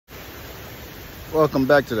Welcome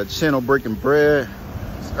back to the channel, Breaking Bread.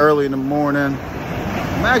 It's early in the morning.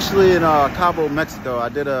 I'm actually in Cabo Mexico. I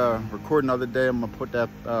did a recording the other day. I'm gonna put that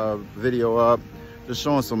video up, just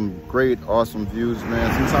showing some great, awesome views,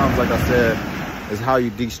 man. Sometimes, like I said, is how you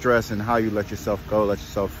de-stress and how you let yourself go, let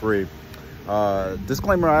yourself free.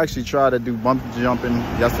 Disclaimer, I actually tried to do bungee jumping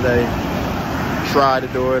yesterday. Tried to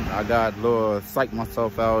do it. I got a little psyched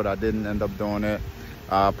myself out. I didn't end up doing it.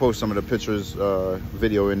 I post some of the pictures,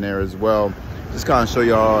 video in there as well. Just kind of show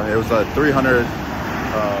y'all, it was a 300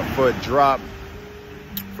 foot drop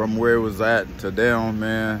from where it was at to down,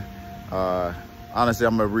 man. Honestly,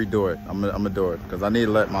 I'm gonna redo it. I'm gonna do it because I need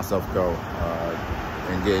to let myself go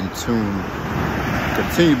and get in tune,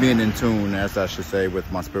 continue being in tune, as I should say, with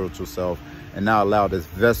my spiritual self, and not allow this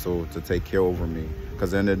vessel to take care over me.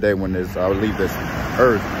 Because at the end of the day, when I leave this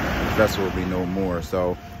earth, this vessel will be no more.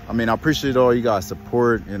 So, I mean, I appreciate all you guys'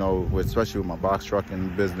 support, you know, especially with my box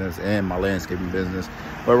trucking business and my landscaping business.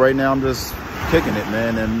 But right now, I'm just kicking it,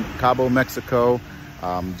 man, in Cabo Mexico.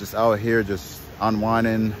 Just out here, just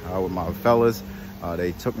unwinding with my fellas.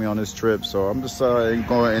 They took me on this trip, so I'm just going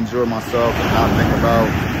to enjoy myself and not think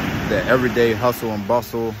about the everyday hustle and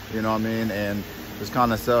bustle, you know what I mean? And just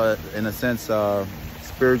kind of, in a sense,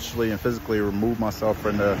 spiritually and physically remove myself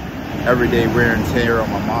from the everyday wear and tear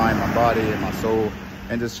on my mind, my body, and my soul.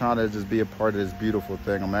 And just trying to just be a part of this beautiful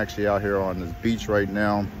thing. I'm actually out here on this beach right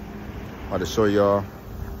now. I'm about to show y'all.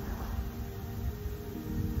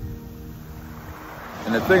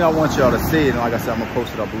 And the thing I want y'all to see, and like I said, I'm gonna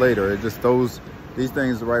post it up later, it's just these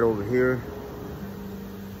things right over here.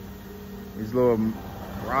 These little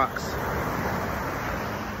rocks.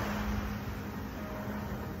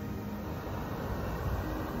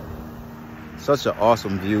 Such an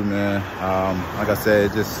awesome view, man. Like I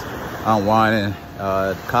said, just unwinding.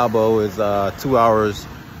 Cabo is 2 hours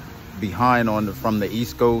behind from the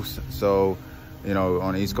East Coast. So, you know,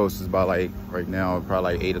 on the East Coast is about like, right now,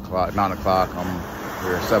 probably like 8 o'clock, 9 o'clock. I'm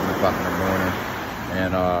here at 7 o'clock in the morning.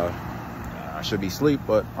 And I should be asleep,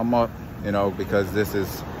 but I'm up, you know, because this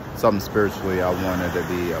is something spiritually I wanted to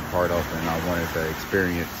be a part of, and I wanted to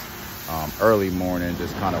experience early morning,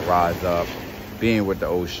 just kind of rise up, being with the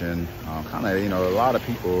ocean. Kind of, you know, a lot of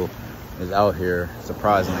people is out here,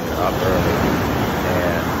 surprisingly, up early.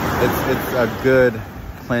 And it's a good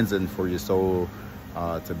cleansing for your soul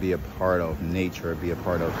to be a part of nature, be a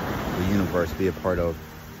part of the universe, be a part of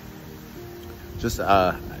just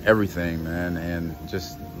everything, man. And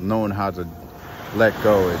just knowing how to let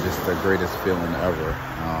go is just the greatest feeling ever.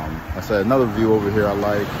 I said another view over here I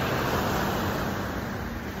like.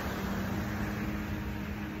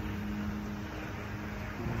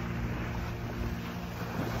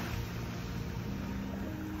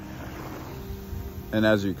 And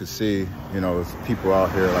as you can see, you know, there's people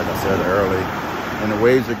out here, like I said, early. And the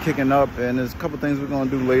waves are kicking up, and there's a couple things we're gonna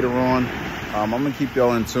do later on. I'm gonna keep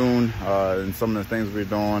y'all in tune in some of the things we're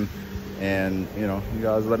doing. And, you know, you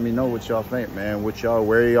guys let me know what y'all think, man.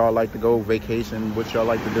 Where y'all like to go vacation, what y'all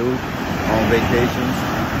like to do on vacations.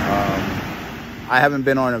 I haven't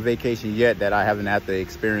been on a vacation yet that I haven't had to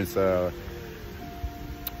experience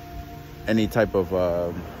any type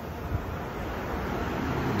of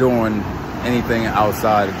doing anything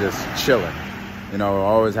outside of just chilling. You know, I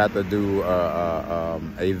always have to do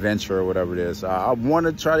a venture or whatever it is. I want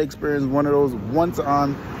to try to experience one of those one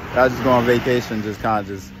time. I just go on vacation, just kind of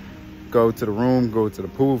just go to the room, go to the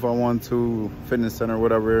pool if I want to, fitness center,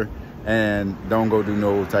 whatever, and don't go do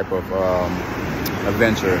no type of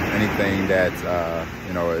adventure, anything that's,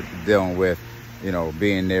 you know, dealing with, you know,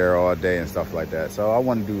 being there all day and stuff like that. So I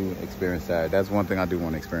want to experience that. That's one thing I do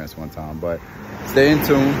want to experience one time. But stay in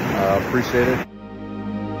tune. Appreciate it.